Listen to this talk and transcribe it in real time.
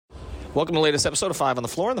Welcome to the latest episode of Five on the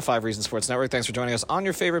Floor on the Five Reasons Sports Network. Thanks for joining us on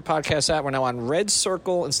your favorite podcast app. We're now on Red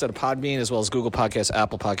Circle instead of Podbean, as well as Google Podcasts,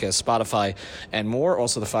 Apple Podcasts, Spotify, and more.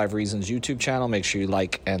 Also, the Five Reasons YouTube channel. Make sure you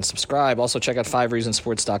like and subscribe. Also, check out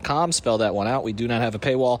fivereasonsports.com. Spell that one out. We do not have a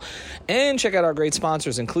paywall. And check out our great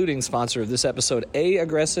sponsors, including sponsor of this episode,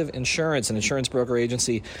 A-Aggressive Insurance, an insurance broker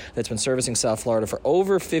agency that's been servicing South Florida for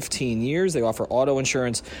over 15 years. They offer auto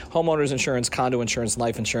insurance, homeowners insurance, condo insurance,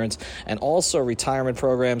 life insurance, and also retirement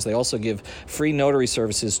programs. They also give free notary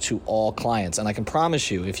services to all clients. And I can promise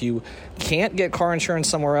you, if you can't get car insurance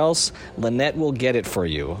somewhere else, Lynette will get it for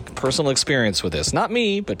you. Personal experience with this. Not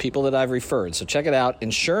me, but people that I've referred. So check it out,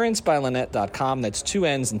 insurancebylynette.com. That's 2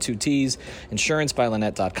 N's and 2 T's,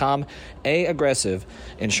 insurancebylynette.com. A-Aggressive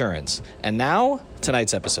Insurance. And now,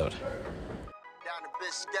 tonight's episode.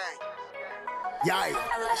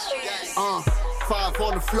 Yikes. Five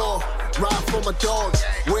on the floor, ride for my dogs.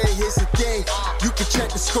 Where here's the thing, you can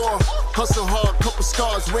check the score. Hustle hard, couple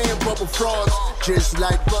scars, wearing bubble frauds. Just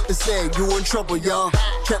like Butler said, you in trouble, y'all.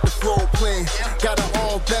 Kept the flow playing, got it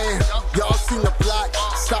all banned. Y'all seen the block,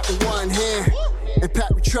 stop with one hand. And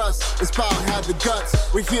Pat we trust, it's power, have the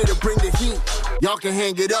guts. We're here to bring the heat, y'all can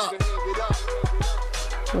hang it up.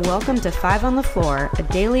 Welcome to Five on the Floor, a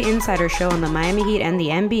daily insider show on the Miami Heat and the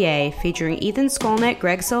NBA, featuring Ethan Skolnick,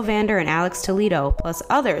 Greg Sylvander, and Alex Toledo, plus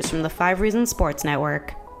others from the Five Reasons Sports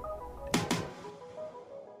Network.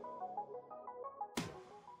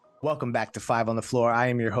 Welcome back to Five on the Floor. I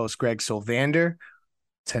am your host, Greg Sylvander.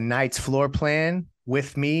 Tonight's floor plan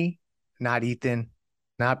with me, not Ethan,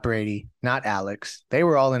 not Brady, not Alex. They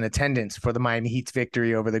were all in attendance for the Miami Heat's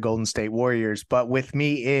victory over the Golden State Warriors, but with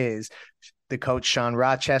me is the coach Sean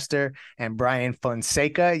Rochester and Brian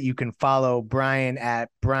Fonseca. You can follow Brian at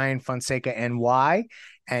Brian Fonseca NY,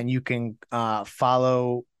 and you can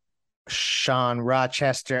follow Sean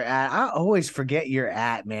Rochester at, I always forget your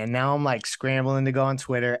at, man. Now I'm like scrambling to go on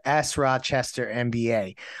Twitter, S Rochester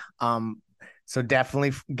NBA. So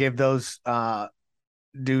definitely give those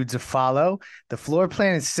dudes a follow. The floor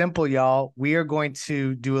plan is simple, y'all. We are going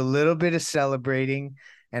to do a little bit of celebrating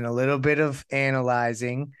and a little bit of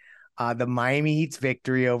analyzing the Miami Heat's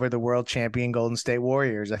victory over the world champion Golden State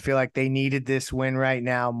Warriors. I feel like they needed this win right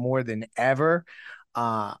now more than ever.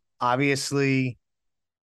 Obviously,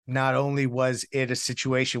 not only was it a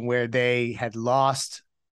situation where they had lost,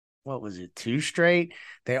 what was it, 2 straight,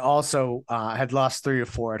 they also had lost 3 or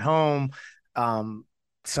 4 at home.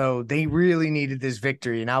 So they really needed this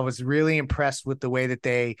victory. And I was really impressed with the way that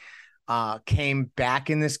they came back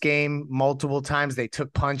in this game multiple times. They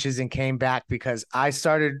took punches and came back, because I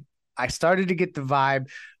started to get the vibe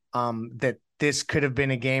that this could have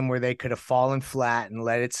been a game where they could have fallen flat and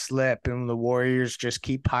let it slip, and the Warriors just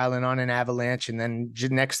keep piling on an avalanche. And then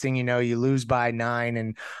next thing you know, you lose by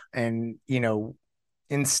 9, and you know,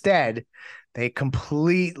 instead they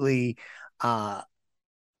completely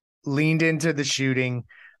leaned into the shooting,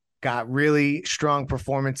 got really strong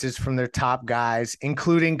performances from their top guys,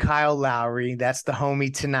 including Kyle Lowry. That's the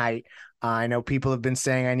homie tonight. I know people have been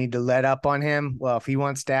saying I need to let up on him. Well, if he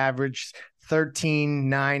wants to average 13,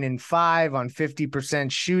 9, and 5 on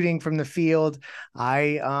 50% shooting from the field,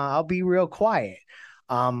 I'll be real quiet.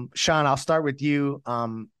 Sean, I'll start with you.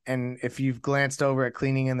 And if you've glanced over at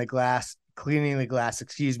cleaning the glass,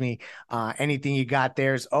 anything you got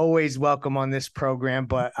there is always welcome on this program.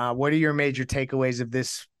 But what are your major takeaways of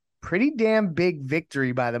this pretty damn big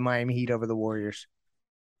victory by the Miami Heat over the Warriors?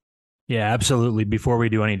 Yeah, absolutely. Before we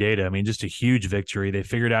do any data, I mean, just a huge victory. They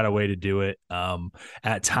figured out a way to do it.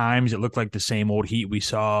 At times, it looked like the same old Heat we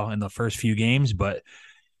saw in the first few games, but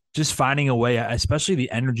just finding a way, especially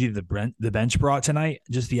the energy that the bench brought tonight,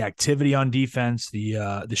 just the activity on defense,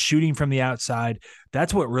 the shooting from the outside.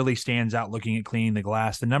 That's what really stands out looking at cleaning the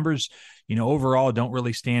glass. The numbers, overall don't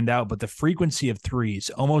really stand out, but the frequency of threes,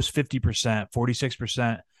 almost 50%,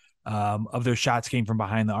 46%. Of their shots came from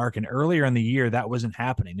behind the arc. And earlier in the year, that wasn't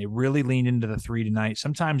happening. They really leaned into the 3 tonight.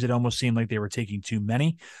 Sometimes it almost seemed like they were taking too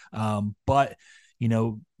many. But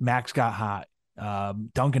Max got hot.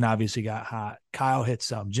 Duncan obviously got hot. Kyle hit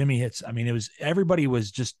some. Jimmy hits. I mean, everybody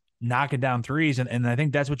was just knocking down threes. And I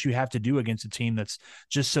think that's what you have to do against a team that's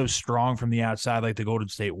just so strong from the outside, like the Golden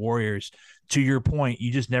State Warriors. To your point,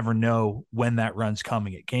 you just never know when that run's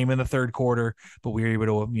coming. It came in the third quarter, but we were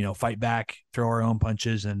able to, fight back, throw our own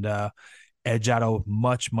punches, and edge out a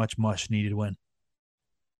much, much, much needed win.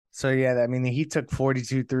 So, yeah, I mean, he took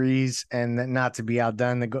 42 threes, and not to be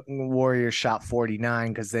outdone, the Warriors shot 49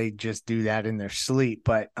 because they just do that in their sleep.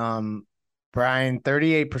 But Brian,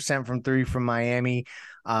 38% from 3 from Miami,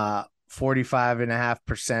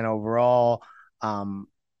 45.5% overall.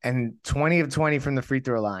 and 20 of 20 from the free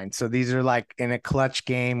throw line. So these are like in a clutch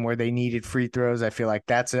game where they needed free throws. I feel like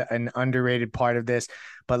that's an underrated part of this.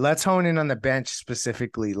 But let's hone in on the bench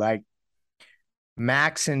specifically. Like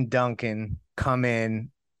Max and Duncan come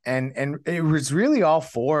in, and it was really all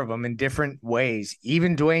four of them in different ways.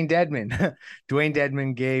 Even Dwayne Dedman, Dwayne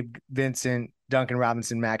Dedman, Gabe Vincent, Duncan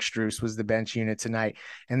Robinson, Max Strus was the bench unit tonight,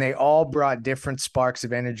 and they all brought different sparks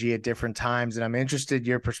of energy at different times. And I'm interested in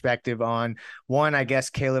your perspective on one, I guess,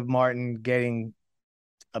 Caleb Martin getting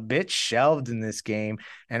a bit shelved in this game,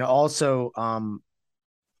 and also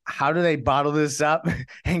how do they bottle this up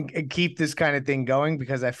and keep this kind of thing going?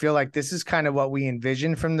 Because I feel like this is kind of what we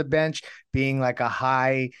envision from the bench, being like a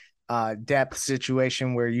high depth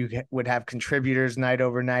situation where you would have contributors night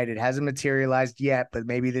over night. It hasn't materialized yet, but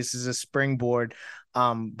maybe this is a springboard.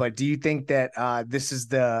 But do you think that this is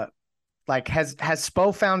has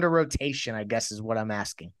Spo found a rotation, I guess is what I'm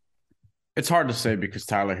asking. It's hard to say because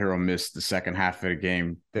Tyler Hero missed the second half of the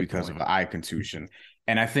game because of an eye contusion.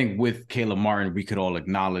 And I think with Caleb Martin, we could all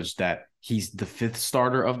acknowledge that he's the fifth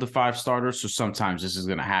starter of the five starters. So sometimes this is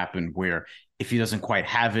going to happen where if he doesn't quite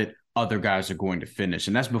have it, other guys are going to finish.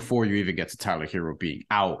 And that's before you even get to Tyler Hero being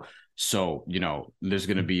out. So, there's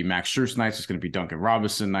going to be Max Strus nights. There's going to be Duncan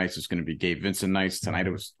Robinson nights. There's going to be Gabe Vincent nights. Tonight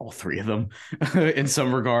it was all three of them in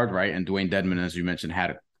some regard, right? And Dwayne Dedman, as you mentioned,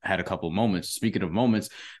 had a couple of moments. Speaking of moments,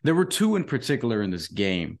 there were two in particular in this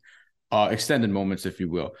game, extended moments, if you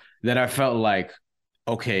will, that I felt like,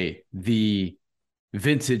 okay, the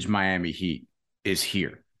vintage Miami Heat is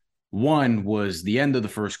here. One was the end of the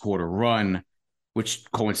first quarter run, which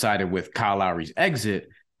coincided with Kyle Lowry's exit,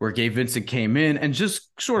 where Gabe Vincent came in and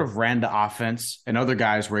just sort of ran the offense, and other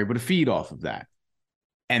guys were able to feed off of that.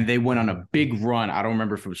 And they went on a big run. I don't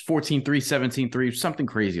remember if it was 14-3, 17-3, something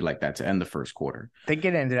crazy like that to end the first quarter. I think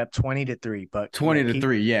it ended up 20-3, but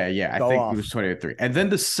 20-3. Yeah. I think it was 20-3. And then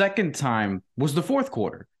the second time was the fourth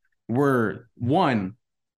quarter, where one,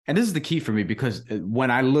 and this is the key for me, because when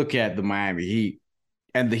I look at the Miami Heat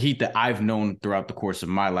and the Heat that I've known throughout the course of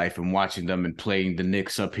my life and watching them and playing the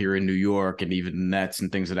Knicks up here in New York and even the Nets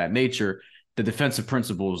and things of that nature, the defensive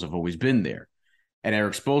principles have always been there. And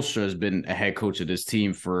Eric Spoelstra has been a head coach of this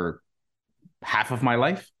team for half of my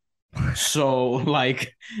life. So,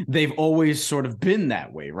 they've always sort of been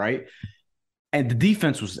that way, right? And the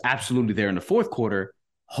defense was absolutely there in the fourth quarter,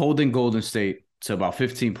 holding Golden State to about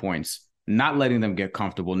 15 points, not letting them get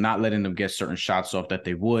comfortable, not letting them get certain shots off that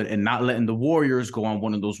they would, and not letting the Warriors go on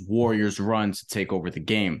one of those Warriors runs to take over the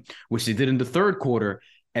game, which they did in the third quarter,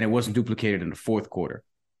 and it wasn't duplicated in the fourth quarter.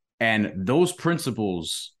 And those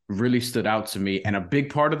principles really stood out to me. And a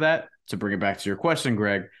big part of that, to bring it back to your question,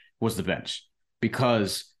 Greg, was the bench,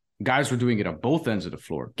 because guys were doing it on both ends of the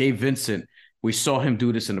floor. Gabe Vincent, we saw him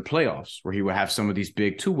do this in the playoffs, where he would have some of these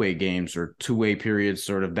big two-way games or two-way periods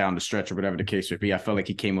sort of down the stretch or whatever the case would be. I felt like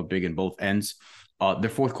he came up big in both ends. Their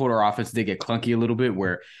fourth quarter offense did get clunky a little bit,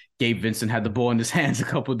 where Gabe Vincent had the ball in his hands a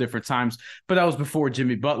couple of different times, but that was before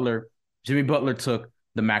Jimmy Butler. Jimmy Butler took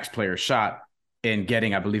the max player shot in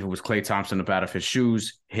getting, I believe it was Klay Thompson up out of his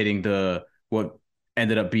shoes, hitting what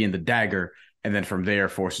ended up being the dagger, and then from there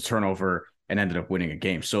forced a turnover and ended up winning a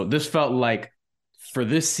game. So this felt like, for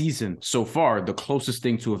this season so far, the closest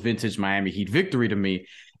thing to a vintage Miami Heat victory to me.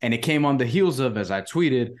 And it came on the heels of, as I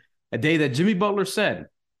tweeted, a day that Jimmy Butler said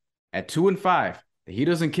at 2-5 that he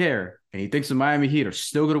doesn't care and he thinks the Miami Heat are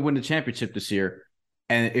still going to win the championship this year.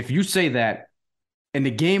 And if you say that in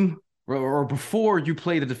the game or before you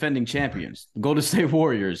play the defending champions, the Golden State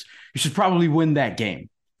Warriors, you should probably win that game.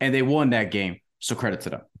 And they won that game. So credit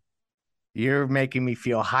to them. You're making me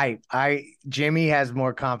feel hype. Jimmy has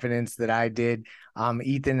more confidence than I did.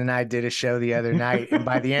 Ethan and I did a show the other night, and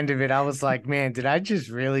by the end of it, I was like, man, did I just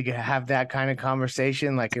really have that kind of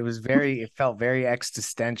conversation? Like, it felt very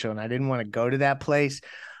existential, and I didn't want to go to that place.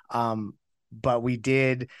 But we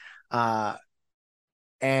did.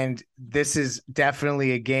 And this is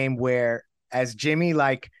definitely a game where, as Jimmy,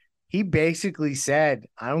 he basically said,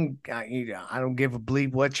 I don't give a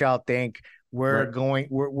bleep what y'all think.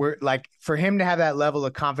 We're like, for him to have that level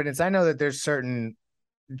of confidence. I know that there's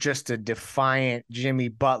just a defiant Jimmy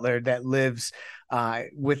Butler that lives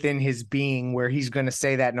within his being, where he's going to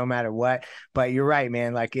say that no matter what. But you're right,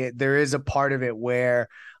 man. There is a part of it where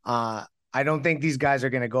I don't think these guys are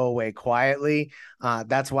going to go away quietly.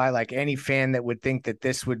 That's why, any fan that would think that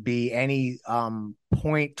this would be any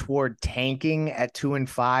point toward tanking at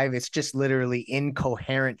 2-5, it's just literally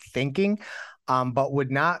incoherent thinking. But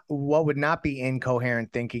what would not be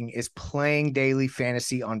incoherent thinking is playing daily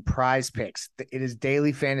fantasy on Prize Picks. It is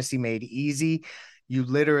daily fantasy made easy. You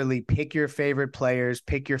literally pick your favorite players,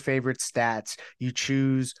 pick your favorite stats. You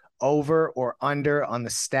choose over or under on the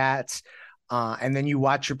stats. And then you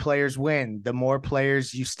watch your players win. The more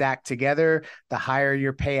players you stack together, the higher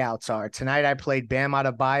your payouts are. Tonight, I played Bam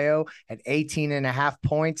Adebayo at 18.5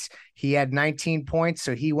 points. He had 19 points,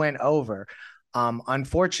 so he went over.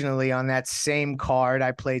 Unfortunately, on that same card,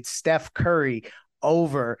 I played Steph Curry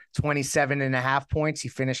over 27.5 points. He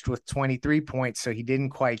finished with 23 points, so he didn't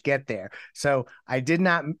quite get there. So I did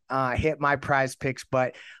not hit my prize picks,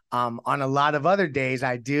 but on a lot of other days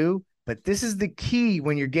I do. But this is the key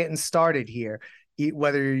when you're getting started here,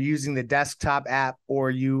 whether you're using the desktop app or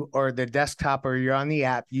you're on the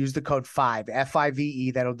app, use the code 5,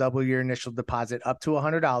 FIVE. That'll double your initial deposit up to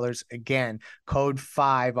 $100. Again, code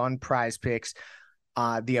 5 on Prize Picks,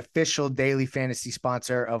 the official daily fantasy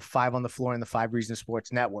sponsor of 5 on the Floor and the 5 Reasons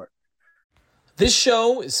Sports Network. This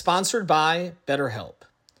show is sponsored by BetterHelp.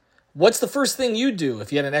 What's the first thing you'd do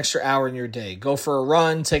if you had an extra hour in your day? Go for a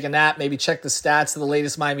run, take a nap, maybe check the stats of the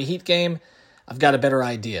latest Miami Heat game? I've got a better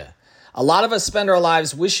idea. A lot of us spend our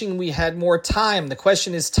lives wishing we had more time. The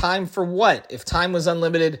question is, time for what? If time was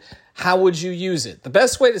unlimited, how would you use it? The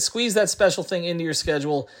best way to squeeze that special thing into your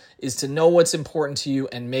schedule is to know what's important to you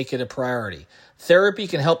and make it a priority. Therapy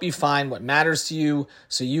can help you find what matters to you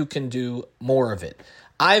so you can do more of it.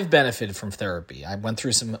 I've benefited from therapy. I went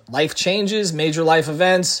through some life changes, major life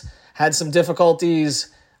events, had some difficulties,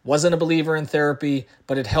 wasn't a believer in therapy,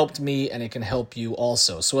 but it helped me and it can help you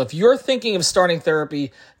also. So if you're thinking of starting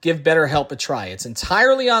therapy, give BetterHelp a try. It's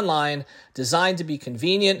entirely online, designed to be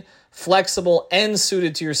convenient, flexible, and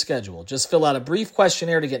suited to your schedule. Just fill out a brief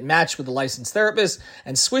questionnaire to get matched with a licensed therapist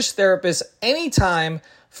and switch therapists anytime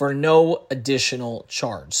for no additional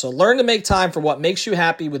charge. So learn to make time for what makes you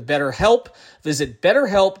happy with BetterHelp. Visit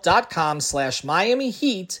BetterHelp.com/Miami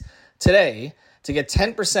Heat today to get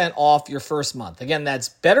 10% off your first month. Again, that's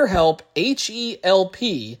BetterHelp,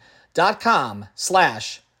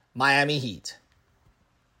 HELP.com/Miami Heat.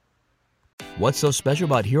 What's so special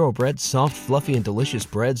about Hero Bread's soft, fluffy, and delicious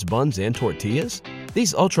breads, buns, and tortillas?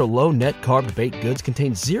 These ultra-low net-carb baked goods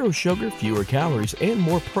contain zero sugar, fewer calories, and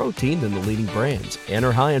more protein than the leading brands, and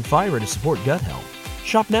are high in fiber to support gut health.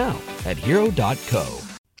 Shop now at Hero.co.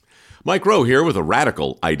 Mike Rowe here with a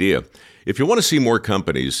radical idea. If you want to see more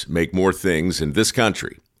companies make more things in this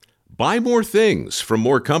country, buy more things from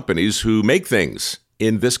more companies who make things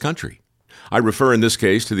in this country. I refer in this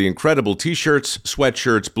case to the incredible t-shirts,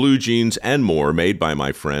 sweatshirts, blue jeans, and more made by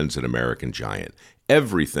my friends at American Giant.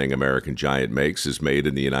 Everything American Giant makes is made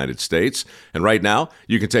in the United States. And right now,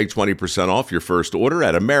 you can take 20% off your first order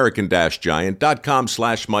at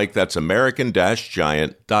american-giant.com/Mike. That's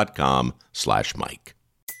american-giant.com/Mike.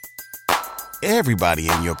 Everybody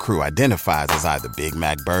in your crew identifies as either Big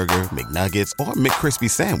Mac Burger, McNuggets, or McCrispy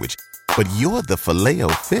Sandwich. But you're the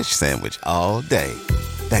Filet-O-Fish Sandwich all day.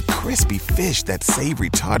 That crispy fish, that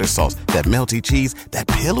savory tartar sauce, that melty cheese, that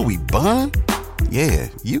pillowy bun. Yeah,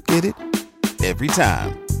 you get it. Every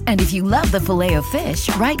time. And if you love the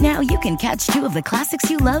Filet-O-Fish, right now you can catch 2 of the classics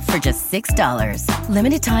you love for just $6.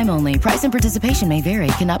 Limited time only. Price and participation may vary.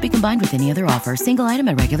 Cannot be combined with any other offer. Single item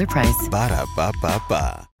at regular price.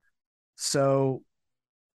 Ba-da-ba-ba-ba. So,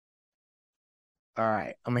 all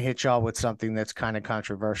right, I'm going to hit y'all with something that's kind of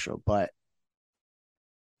controversial, but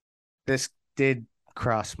this did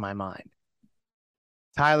cross my mind.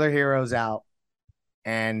 Tyler Herro's out,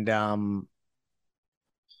 and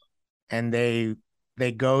they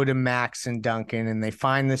go to Max and Duncan, and they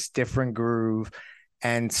find this different groove,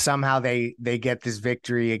 and somehow they get this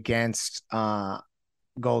victory against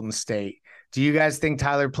Golden State. Do you guys think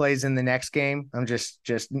Tyler plays in the next game? I'm just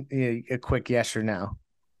a quick yes or no.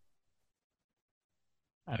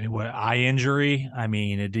 I mean, what eye injury? I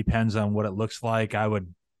mean, it depends on what it looks like.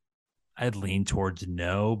 I'd lean towards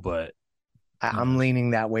no, but I'm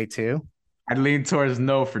leaning that way too. I'd lean towards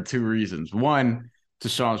no for 2 reasons. One, to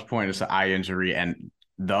Sean's point, it's an eye injury, and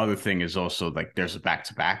the other thing is also like there's a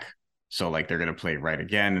back-to-back, so like they're gonna play right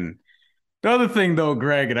again. And the other thing, though,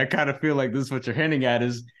 Greg, and I kind of feel like this is what you're hinting at,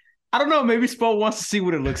 is I don't know. Maybe Spo wants to see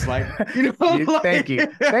what it looks like. You know, thank you.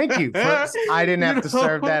 I didn't have to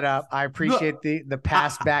serve that up. I appreciate the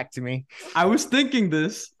pass back to me. I was thinking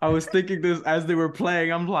this as they were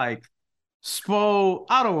playing. I'm like, Spo,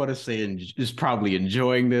 I don't want to say is probably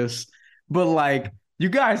enjoying this, but like you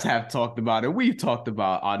guys have talked about it. We've talked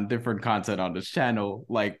about on different content on this channel.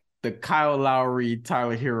 Like the Kyle Lowry,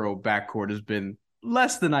 Tyler Herro backcourt has been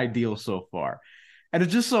less than ideal so far. And it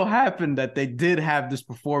just so happened that they did have this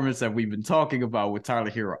performance that we've been talking about with Tyler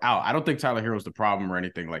Herro out. I don't think Tyler Herro is the problem or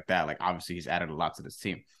anything like that. Like, obviously, he's added a lot to this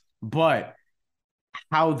team. But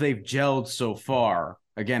how they've gelled so far,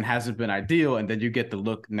 again, hasn't been ideal. And then you get the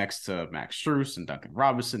look next to Max Strus and Duncan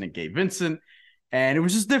Robinson and Gabe Vincent. And it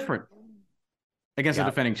was just different against the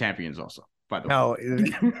defending champions also, by the way.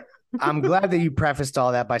 No, I'm glad that you prefaced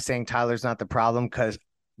all that by saying Tyler's not the problem, because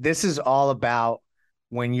this is all about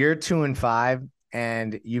when you're 2-5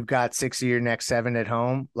 and you've got 6 of your next 7 at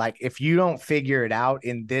home. Like, if you don't figure it out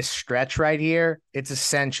in this stretch right here, it's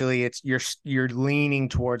essentially you're leaning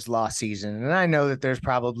towards lost season. And I know that there's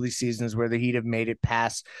probably seasons where the Heat have made it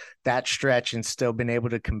past that stretch and still been able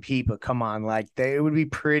to compete, but come on, like they would be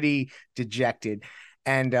pretty dejected.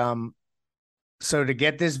 And so to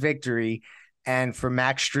get this victory and for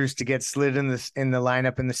Max Strus to get slid in the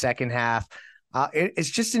lineup in the second half, it's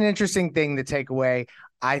just an interesting thing to take away.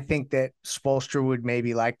 I think that Spoelstra would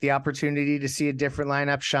maybe like the opportunity to see a different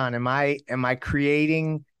lineup. Sean, am I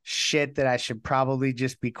creating shit that I should probably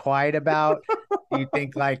just be quiet about? Do you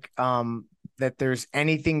think like that there's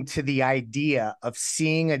anything to the idea of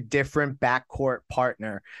seeing a different backcourt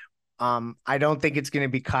partner? I don't think it's going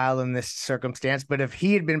to be Kyle in this circumstance, but if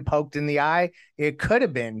he had been poked in the eye, it could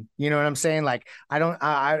have been, you know what I'm saying? Like,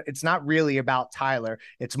 it's not really about Tyler.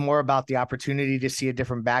 It's more about the opportunity to see a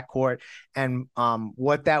different backcourt and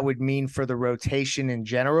what that would mean for the rotation in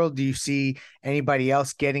general. Do you see anybody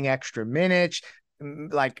else getting extra minutes?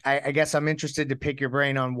 Like, I guess I'm interested to pick your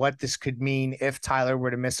brain on what this could mean if Tyler were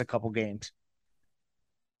to miss a couple games.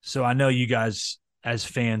 So I know you guys as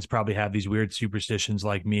fans probably have these weird superstitions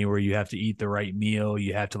like me where you have to eat the right meal,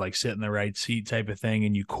 you have to like sit in the right seat type of thing,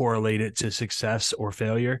 and you correlate it to success or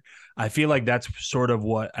failure. I feel like that's sort of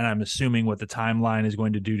what, and I'm assuming what the timeline is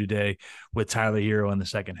going to do today with Tyler Herro in the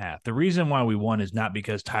second half. The reason why we won is not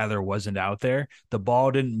because Tyler wasn't out there. The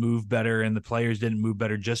ball didn't move better and the players didn't move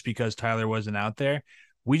better just because Tyler wasn't out there.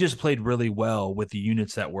 We just played really well with the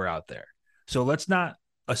units that were out there. So let's not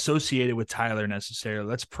associated with Tyler necessarily.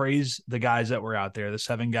 Let's praise the guys that were out there, the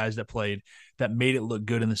 7 guys that played, that made it look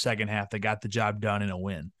good in the second half, that got the job done in a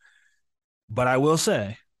win. But I will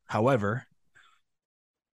say, however,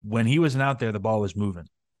 when he wasn't out there, the ball was moving.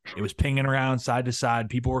 It was pinging around side to side.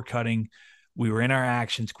 People were cutting. We were in our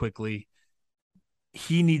actions quickly.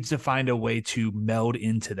 He needs to find a way to meld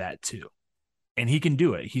into that too. And he can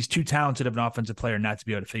do it. He's too talented of an offensive player not to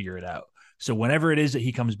be able to figure it out. So whenever it is that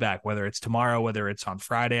he comes back, whether it's tomorrow, whether it's on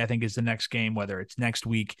Friday, I think is the next game, whether it's next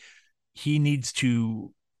week, he needs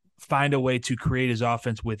to find a way to create his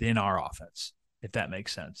offense within our offense, if that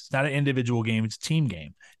makes sense. It's not an individual game, it's a team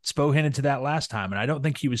game. Spo hinted to that last time, and I don't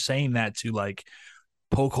think he was saying that to like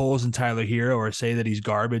poke holes in Tyler Herro or say that he's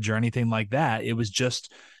garbage or anything like that. It was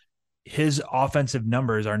just his offensive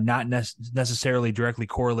numbers are not necessarily directly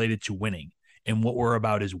correlated to winning, and what we're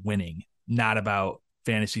about is winning, not about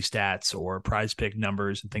fantasy stats or prize pick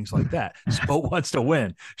numbers and things like that. Spo wants to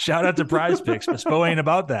win. Shout out to prize picks, but Spo ain't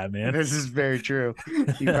about that, man. This is very true.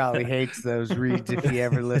 He probably hates those reads if he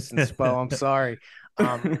ever listens, Spo. I'm sorry.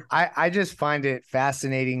 I just find it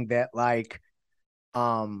fascinating that like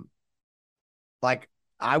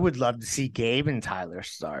I would love to see Gabe and Tyler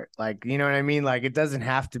start. Like, you know what I mean? Like, it doesn't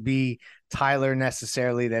have to be Tyler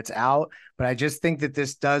necessarily that's out, but I just think that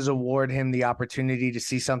this does award him the opportunity to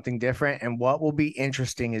see something different. And what will be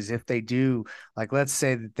interesting is if they do, like, let's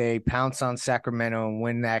say that they pounce on Sacramento and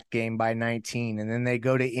win that game by 19, and then they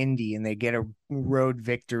go to Indy and they get a road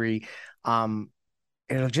victory.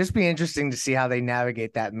 It'll just be interesting to see how they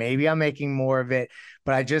navigate that. Maybe I'm making more of it,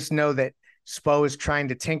 but I just know that Spo is trying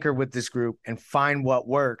to tinker with this group and find what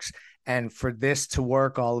works. And for this to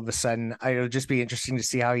work all of a sudden, it'll just be interesting to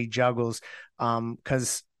see how he juggles.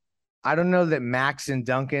 Because I don't know that Max and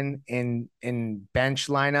Duncan in bench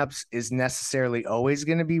lineups is necessarily always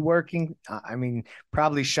going to be working. I mean,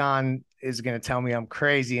 probably Sean is going to tell me I'm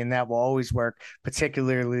crazy and that will always work,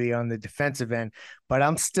 particularly on the defensive end. But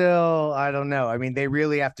I don't know. I mean, they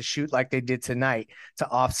really have to shoot like they did tonight to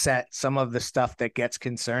offset some of the stuff that gets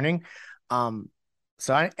concerning.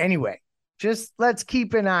 Anyway, just let's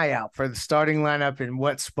keep an eye out for the starting lineup and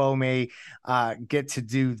what Spo may get to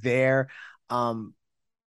do there.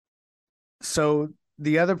 So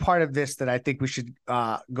the other part of this that I think we should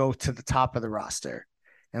go to the top of the roster,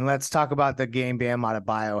 and let's talk about the game Bam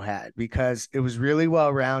Adebayo had, because it was really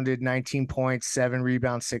well-rounded, 19 points, 7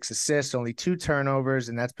 rebounds, 6 assists, only 2 turnovers,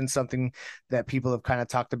 and that's been something that people have kind of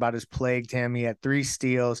talked about has plagued him. He had 3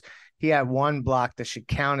 steals. He had 1 block that should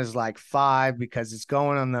count as like 5 because it's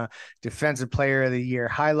going on the Defensive Player of the Year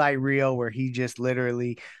highlight reel where he just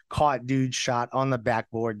literally caught dude's shot on the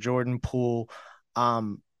backboard, Jordan Poole.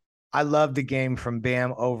 I love the game from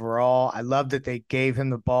Bam overall. I love that they gave him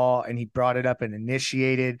the ball and he brought it up and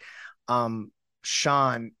initiated.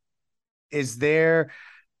 Sean, is there,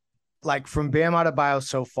 like, from Bam Adebayo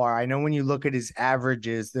so far, I know when you look at his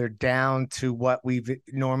averages, they're down to what we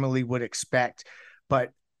normally would expect, but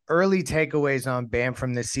early takeaways on Bam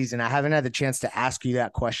from this season. I haven't had the chance to ask you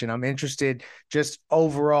that question. I'm interested just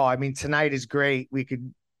overall. I mean, tonight is great. We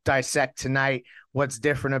could dissect tonight, what's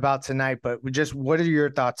different about tonight, but just what are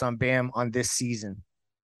your thoughts on Bam on this season?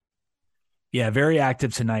 Yeah, very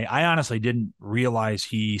active tonight. I honestly didn't realize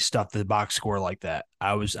he stuffed the box score like that.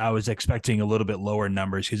 I was expecting a little bit lower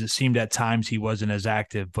numbers because it seemed at times he wasn't as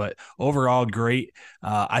active, but overall great.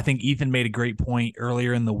 I think Ethan made a great point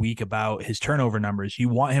earlier in the week about his turnover numbers. You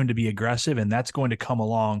want him to be aggressive, and that's going to come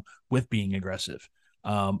along with being aggressive.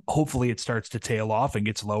 Hopefully it starts to tail off and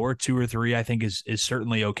gets lower. 2 or 3, I think is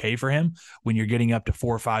certainly okay for him. When you're getting up to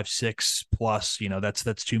 4, 5, 6 plus,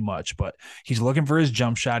 that's too much, but he's looking for his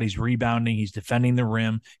jump shot. He's rebounding. He's defending the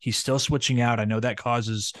rim. He's still switching out. I know that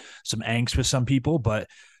causes some angst with some people, but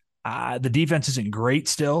the defense isn't great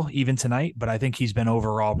still, even tonight, but I think he's been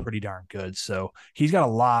overall pretty darn good. So he's got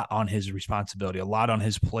a lot on his responsibility, a lot on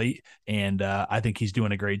his plate. And I think he's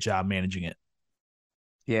doing a great job managing it.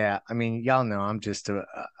 Yeah, I mean, y'all know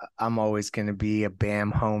I'm always going to be a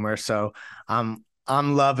Bam homer. So I'm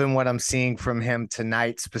loving what I'm seeing from him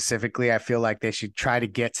tonight specifically. I feel like they should try to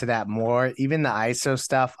get to that more. Even the ISO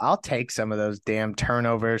stuff, I'll take some of those damn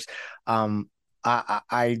turnovers.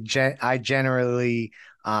 I generally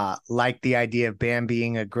like the idea of Bam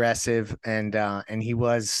being aggressive, and he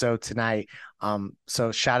was so tonight.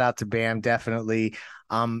 So shout out to Bam, definitely.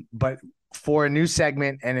 But for a new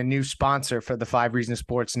segment and a new sponsor for the 5 Reasons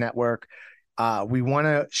Sports Network, we want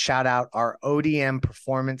to shout out our ODM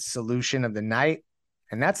performance solution of the night.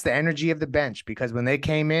 And that's the energy of the bench, because when they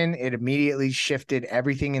came in, it immediately shifted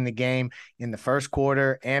everything in the game in the first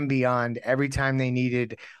quarter and beyond. Every time they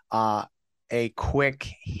needed a quick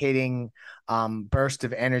hitting burst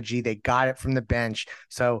of energy, they got it from the bench.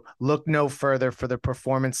 So look no further for the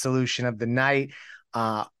performance solution of the night.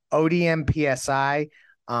 ODM PSI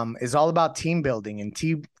is all about team building, and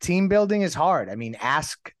team building is hard. I mean,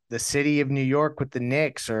 ask the city of New York with the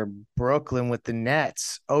Knicks or Brooklyn with the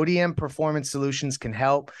Nets. ODM Performance Solutions can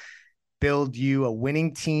help build you a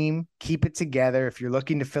winning team, keep it together. If you're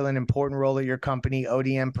looking to fill an important role at your company,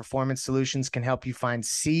 ODM Performance Solutions can help you find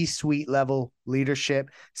C-suite level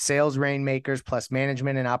leadership, sales rainmakers, plus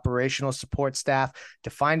management and operational support staff.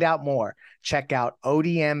 To find out more, check out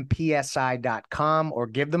odmpsi.com or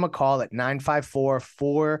give them a call at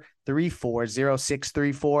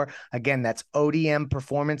 954-434-0634. Again, that's ODM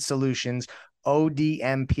Performance Solutions,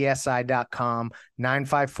 odmpsi.com,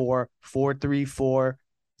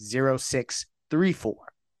 954-434-0634.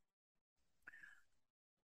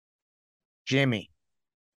 Jimmy,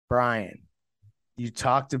 Brian, you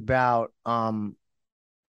talked about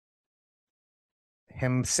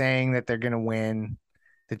him saying that they're going to win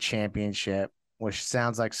the championship, which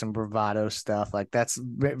sounds like some bravado stuff. Like that's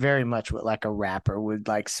very much what like a rapper would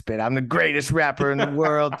like spit. I'm the greatest rapper in the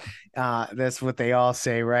world. That's what they all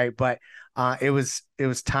say, right? But it was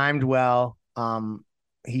timed well.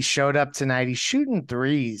 He showed up tonight. He's shooting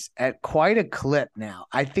threes at quite a clip now.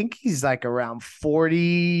 I think he's like around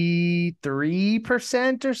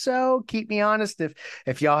 43% or so. Keep me honest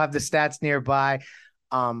if y'all have the stats nearby.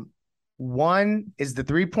 One, is the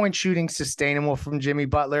 3-point shooting sustainable from Jimmy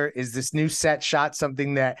Butler? Is this new set shot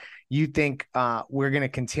something that you think we're going to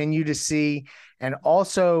continue to see? And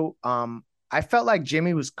also, I felt like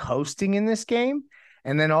Jimmy was coasting in this game,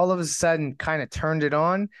 and then all of a sudden kind of turned it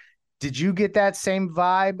on. Did you get that same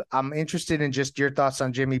vibe? I'm interested in just your thoughts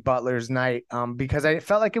on Jimmy Butler's night, because I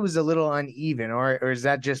felt like it was a little uneven, or is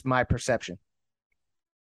that just my perception?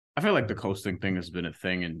 I feel like the coasting thing has been a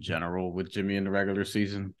thing in general with Jimmy in the regular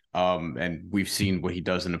season. And we've seen what he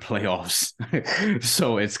does in the playoffs.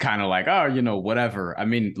 So it's kind of like, whatever. I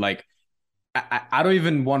mean, like, I don't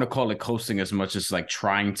even want to call it coasting as much as like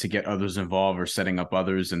trying to get others involved or setting up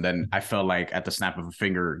others. And then I felt like at the snap of a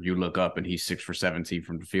finger, you look up and he's 6 for 17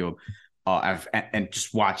 from the field. And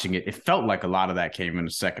just watching it, it felt like a lot of that came in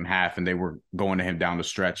the second half, and they were going to him down the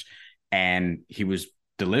stretch, and he was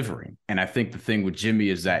delivering. And I think the thing with Jimmy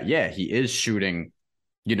is that, yeah, he is shooting,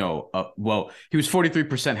 he was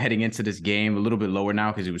 43% heading into this game, a little bit lower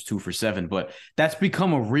now because he was 2 for 7, but that's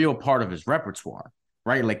become a real part of his repertoire.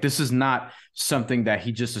 Right? Like, this is not something that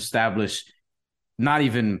he just established, not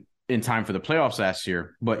even in time for the playoffs last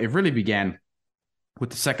year, but it really began with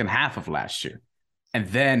the second half of last year. And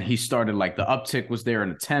then he started, like, the uptick was there in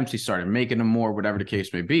attempts. He started making them more, whatever the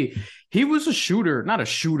case may be. He was a shooter, not a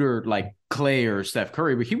shooter like Clay or Steph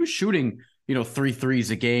Curry, but he was shooting, 3 threes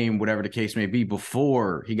a game, whatever the case may be,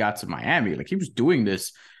 before he got to Miami. Like, he was doing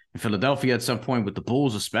this in Philadelphia at some point, with the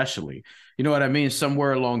Bulls especially. You know what I mean?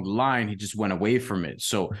 Somewhere along the line, he just went away from it.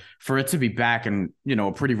 So for it to be back and,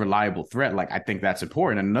 a pretty reliable threat, like, I think that's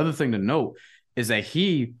important. And another thing to note is that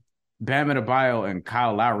he Bam Adebayo and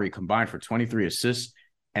Kyle Lowry combined for 23 assists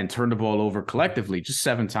and turned the ball over collectively just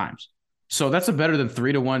 7 times. So that's a better than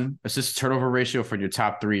 3-to-1 assist turnover ratio for your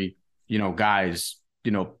top 3, guys,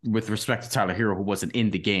 with respect to Tyler Hero, who wasn't in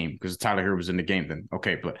the game, because Tyler Hero was in the game then.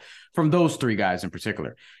 Okay. But from those 3 guys in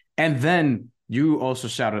particular. And then you also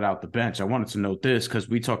shouted out the bench. I wanted to note this because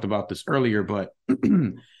we talked about this earlier, but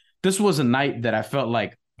this was a night that I felt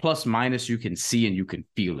like plus minus you can see and you can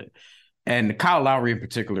feel it. And Kyle Lowry in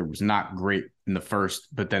particular was not great in the first,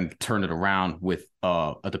 but then turned it around with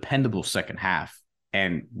a dependable second half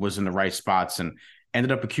and was in the right spots and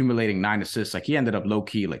ended up accumulating 9 assists. Like he ended up low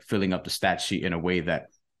key, like filling up the stat sheet in a way that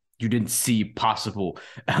you didn't see possible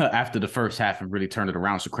after the first half and really turned it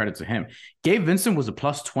around. So credit to him. Gabe Vincent was a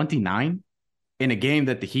plus 29 in a game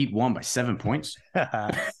that the Heat won by 7 points,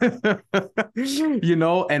 and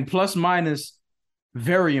plus minus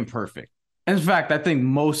very imperfect. In fact, I think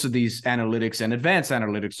most of these analytics and advanced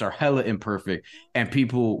analytics are hella imperfect, and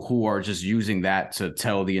people who are just using that to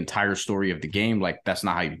tell the entire story of the game, like that's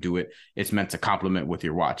not how you do it. It's meant to complement what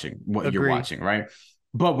you're watching, right?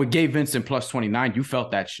 But with Gabe Vincent plus 29, you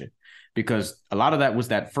felt that shit because a lot of that was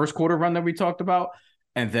that first quarter run that we talked about,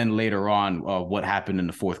 and then later on, what happened in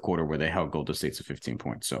the fourth quarter where they held Golden State to 15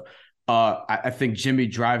 points. So I think Jimmy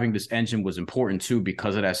driving this engine was important too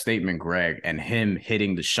because of that statement, Greg, and him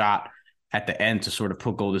hitting the shot at the end to sort of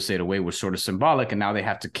put Golden State away was sort of symbolic. And now they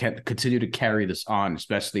have to continue to carry this on,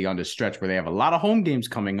 especially on this stretch where they have a lot of home games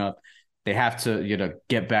coming up. They have to,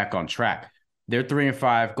 get back on track. They're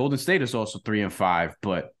 3-5. Golden State is also 3-5,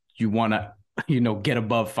 but you want to, get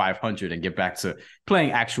above 500 and get back to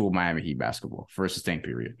playing actual Miami Heat basketball for a sustained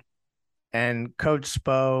period. And Coach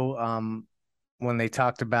Spo, when they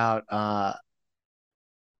talked about,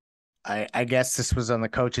 I guess this was on the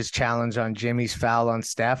coach's challenge on Jimmy's foul on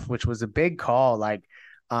Steph, which was a big call,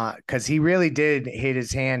 because he really did hit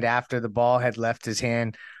his hand after the ball had left his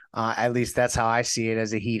hand. At least that's how I see it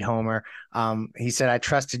as a Heat homer. He said, I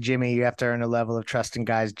trusted Jimmy. You have to earn a level of trust in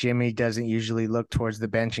guys. Jimmy doesn't usually look towards the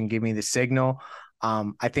bench and give me the signal.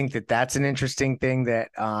 I think that's an interesting thing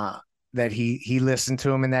that he listened to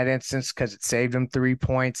him in that instance because it saved him 3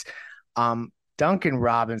 points. Duncan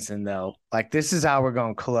Robinson, though, this is how we're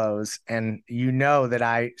going to close. And that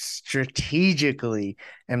I strategically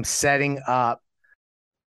am setting up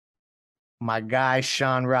my guy,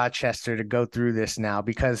 Sean Rochester, to go through this now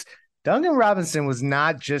because Duncan Robinson was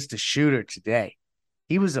not just a shooter today.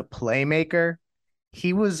 He was a playmaker.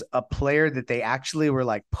 He was a player that they actually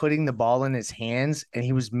were putting the ball in his hands and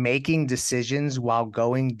he was making decisions while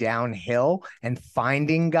going downhill and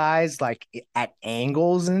finding guys at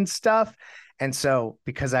angles and stuff. And so,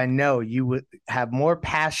 because I know you would have more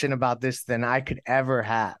passion about this than I could ever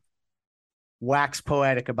have, wax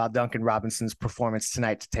poetic about Duncan Robinson's performance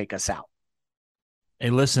tonight to take us out.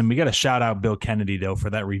 Hey, listen, we got to shout out Bill Kennedy, though, for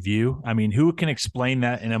that review. I mean, who can explain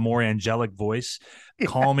that in a more angelic voice,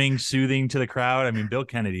 calming, soothing to the crowd? I mean, Bill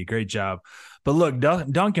Kennedy, great job. But look,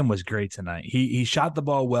 Duncan was great tonight. He shot the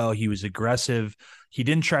ball well. He was aggressive. He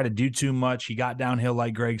didn't try to do too much. He got downhill,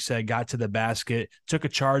 like Greg said, got to the basket, took a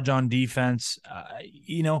charge on defense.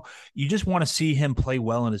 You just want to see him play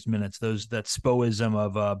well in his minutes. That Spoism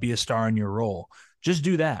of be a star in your role. Just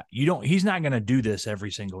do that. He's not going to do this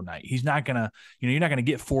every single night. He's not going to, you're not going to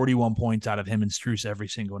get 41 points out of him and Strus every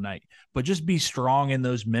single night, but just be strong in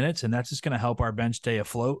those minutes. And that's just going to help our bench stay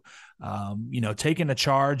afloat. Taking a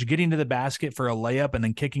charge, getting to the basket for a layup and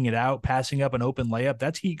then kicking it out, passing up an open layup.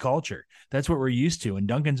 That's Heat culture. That's what we're used to. And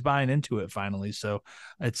Duncan's buying into it finally. So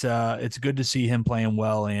it's good to see him playing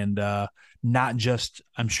well and not just,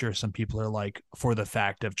 I'm sure some people are for the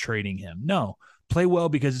fact of trading him. No. Play well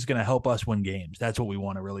because it's going to help us win games. That's what we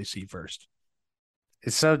want to really see first.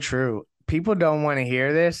 It's so true. People don't want to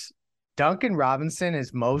hear this. Duncan Robinson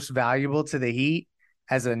is most valuable to the Heat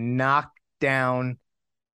as a knockdown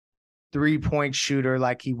 3-point shooter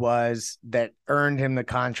like he was that earned him the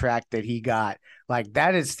contract that he got.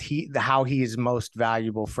 That is how he is most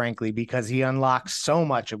valuable, frankly, because he unlocks so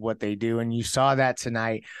much of what they do. And you saw that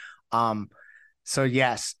tonight. So,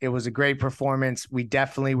 yes, it was a great performance. We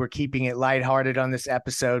definitely were keeping it lighthearted on this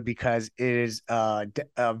episode because it is a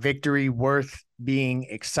victory worth being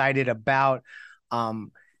excited about.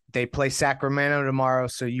 They play Sacramento tomorrow,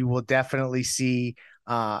 so you will definitely see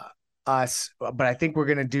us. But I think we're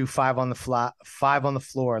going to do 5 on the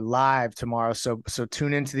floor live tomorrow. So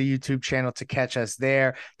tune into the YouTube channel to catch us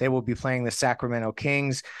there. They will be playing the Sacramento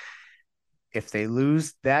Kings. If they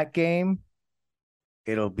lose that game,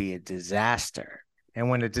 it'll be a disaster. And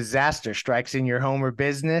when a disaster strikes in your home or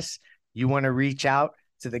business, you want to reach out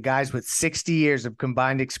to the guys with 60 years of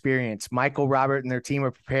combined experience. Michael, Robert, and their team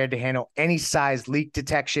are prepared to handle any size leak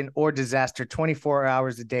detection or disaster 24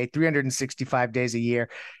 hours a day, 365 days a year.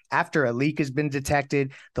 After a leak has been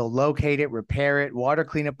detected, they'll locate it, repair it. Water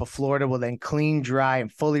Cleanup of Florida will then clean, dry,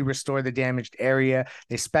 and fully restore the damaged area.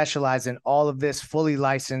 They specialize in all of this, fully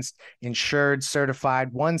licensed, insured,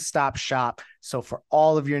 certified, one-stop shop. So for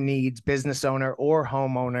all of your needs, business owner or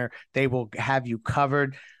homeowner, they will have you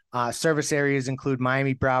covered. Service areas include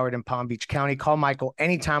Miami, Broward, and Palm Beach County. Call Michael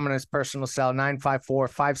anytime on his personal cell,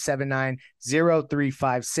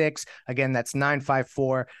 954-579-0356. Again, that's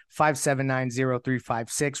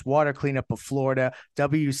 954-579-0356. Water Cleanup of Florida,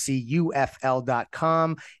 WCUFL.com.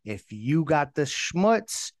 If you got the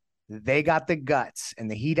schmutz, they got the guts,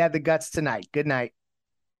 and the Heat had the guts tonight. Good night.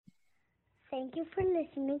 Thank you for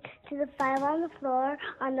listening to the Five on the Floor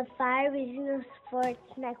on the Five Reasons Sports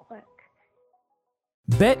Network.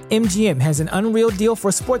 BetMGM has an unreal deal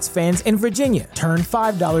for sports fans in Virginia. Turn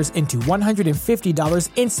 $5 into $150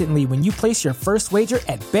 instantly when you place your first wager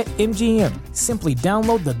at BetMGM. Simply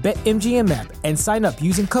download the BetMGM app and sign up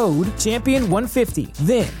using code Champion150.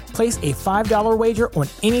 Then, place a $5 wager on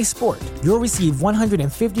any sport. You'll receive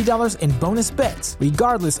 $150 in bonus bets,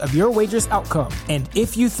 regardless of your wager's outcome. And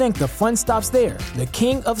if you think the fun stops there, the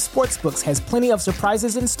King of Sportsbooks has plenty of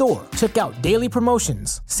surprises in store. Check out daily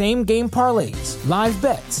promotions, same-game parlays, live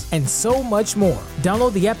bets, and so much more.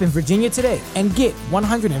 Download the app in Virginia today and get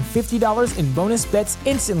 $150 in bonus bets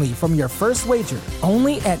instantly from your first wager.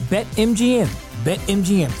 Only at BetMGM.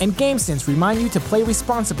 BetMGM and GameSense remind you to play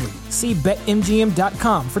responsibly. See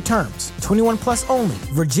BetMGM.com for terms. 21 plus only.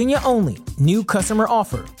 Virginia only. New customer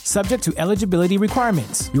offer. Subject to eligibility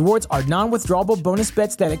requirements. Rewards are non-withdrawable bonus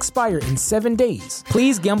bets that expire in 7 days.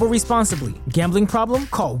 Please gamble responsibly. Gambling problem?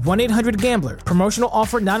 Call 1-800-GAMBLER. Promotional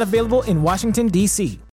offer not available in Washington, D.C.